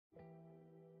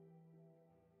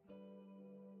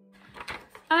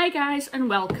Hi guys and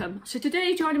welcome. So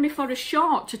today joining me for a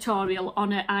short tutorial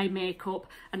on eye makeup,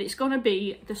 and it's going to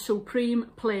be the Supreme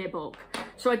Playbook.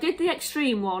 So I did the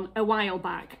extreme one a while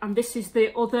back, and this is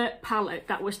the other palette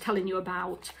that I was telling you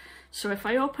about. So if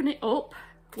I open it up,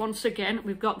 once again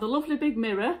we've got the lovely big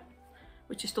mirror,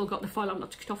 which has still got the foil, I've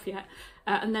not took it off yet,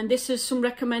 and then this is some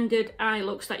recommended eye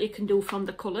looks that you can do from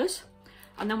the colours.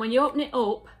 And then when you open it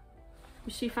up,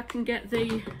 you see if I can get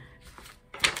the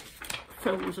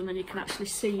films, and then you can actually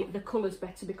see the colours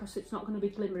better because it's not going to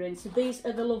be glimmering. So these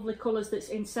are the lovely colours that's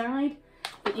inside,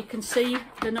 but you can see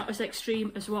they're not as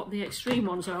extreme as what the extreme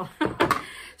ones are.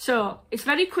 So it's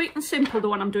very quick and simple, the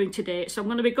one I'm doing today. So I'm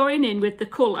going to be going in with the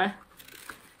colour,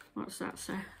 what's that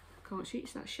say? I can't see,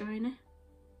 it's that shiny.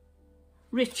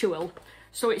 Ritual.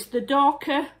 So it's the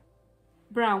darker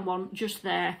brown one just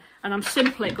there, and I'm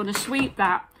simply going to sweep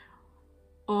that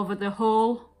over the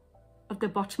whole of the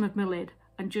bottom of my lid,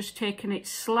 and just taking it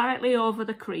slightly over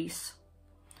the crease.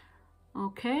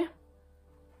 Okay,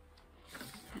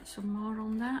 get some more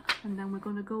on that, and then we're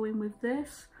going to go in with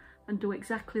this and do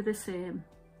exactly the same.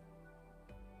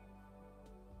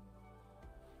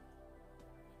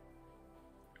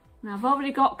 Now I've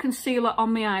already got concealer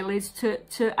on my eyelids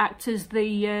to act as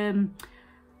the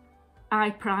eye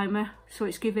primer, so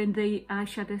it's giving the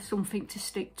eyeshadow something to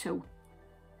stick to.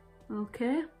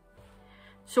 Okay,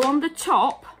 so on the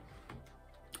top,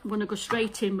 I'm going to go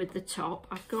straight in with the top.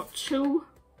 I've got two.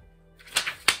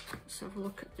 Let's have a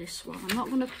look at this one.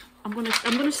 I'm going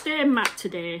to stay matte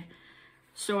today,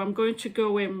 so I'm going to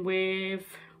go in with.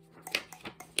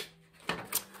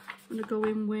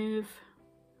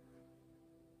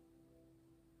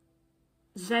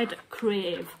 Z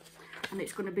Crave, and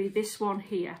it's going to be this one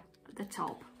here at the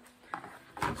top.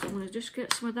 So I'm going to just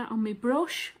get some of that on my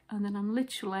brush, and then I'm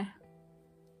literally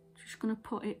just going to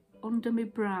put it under my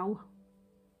brow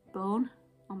bone,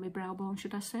 on my brow bone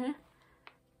should I say,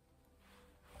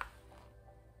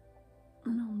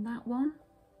 and on that one.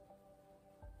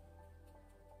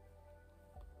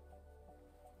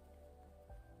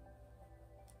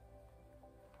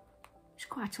 It's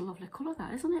quite a lovely colour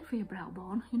that, isn't it, for your brow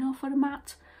bone, you know, for a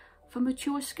matte, for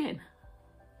mature skin.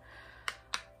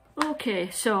 Okay,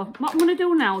 so what I'm going to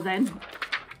do now then,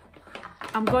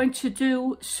 I'm going to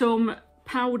do some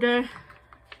powder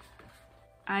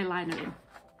eyeliner in.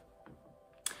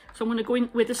 So I'm going to go in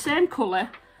with the same colour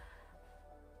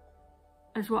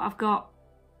as what I've got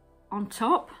on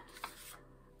top.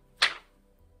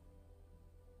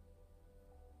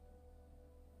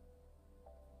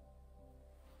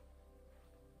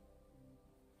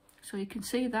 So you can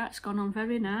see that's gone on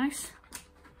very nice.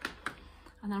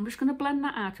 And I'm just going to blend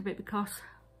that out a bit, because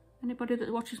anybody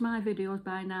that watches my videos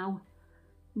by now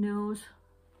knows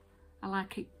I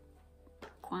like it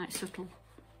quite subtle.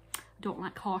 I don't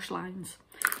like harsh lines.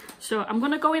 So I'm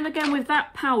going to go in again with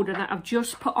that powder that I've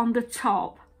just put on the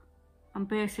top, and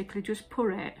basically just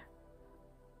put it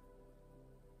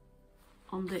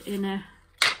on the inner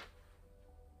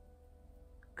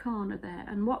corner there.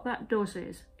 And what that does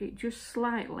is it just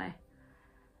slightly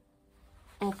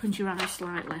opens your eyes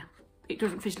slightly. It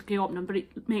doesn't physically open them, but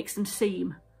it makes them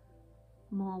seem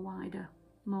more wider,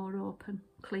 more open,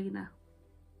 cleaner.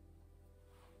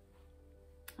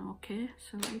 Okay,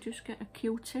 so you just get a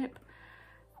Q-tip.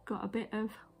 Got a bit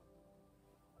of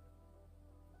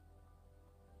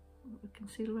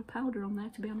concealer powder on there,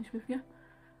 to be honest with you.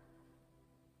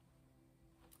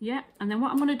 Yeah, and then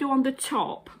what I'm going to do on the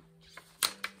top,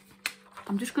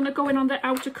 I'm just going to go in on the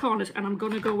outer corners, and I'm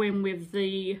going to go in with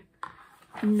the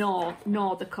Nor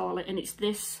they call it, and it's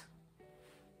this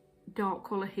dark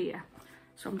colour here.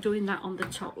 So I'm doing that on the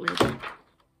top lid.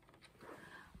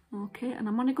 Okay, and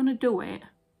I'm only going to do it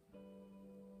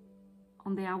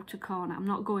on the outer corner. I'm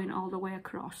not going all the way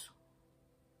across.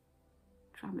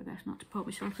 Try my best not to put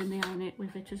myself in the eye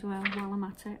with it as well while I'm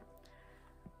at it.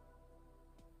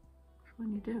 So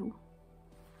when you do,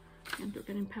 you end up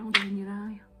getting powder in your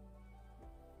eye.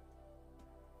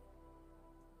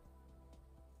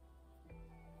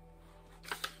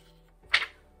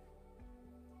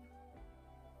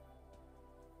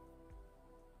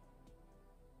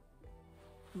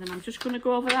 And then I'm just going to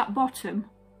go over that bottom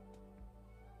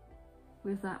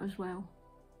with that as well.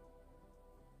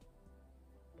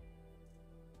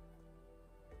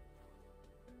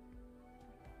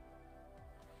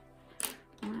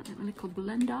 Right, a little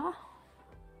blender.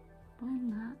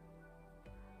 Blend that.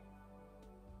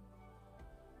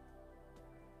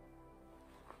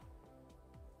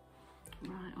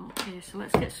 Right, okay, so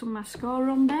let's get some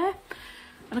mascara on there.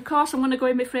 And of course I'm going to go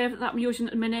in my favourite that I'm using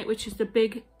at the minute, which is the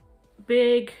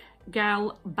Big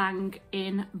Gal Bang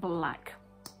in Black.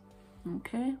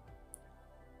 Okay.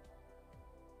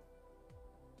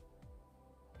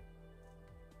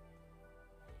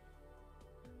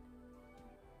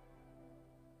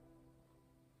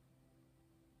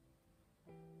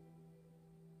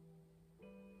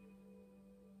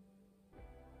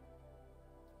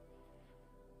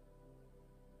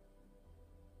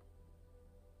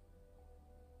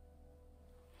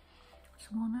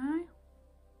 some on eye.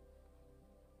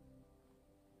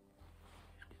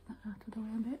 Just get that out of the way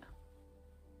a bit.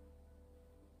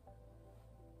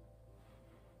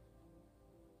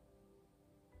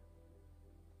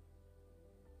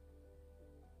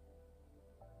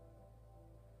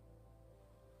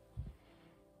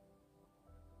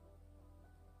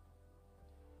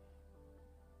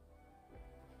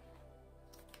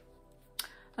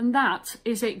 And that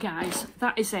is it, guys.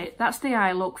 That is it. That's the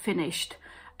eye look finished.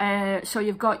 So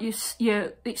you've got your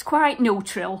it's quite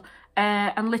neutral,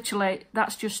 and literally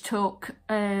that's just took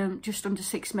just under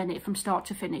 6 minutes from start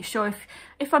to finish. So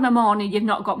if on a morning you've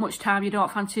not got much time, you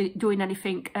don't fancy doing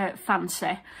anything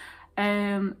fancy,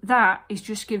 that is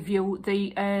just give you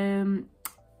the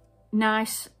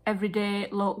nice everyday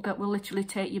look that will literally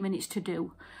take you minutes to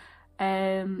do.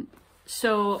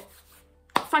 So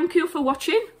thank you for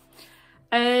watching.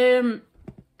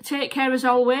 Take care as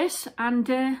always,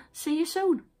 and see you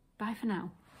soon. Bye for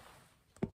now.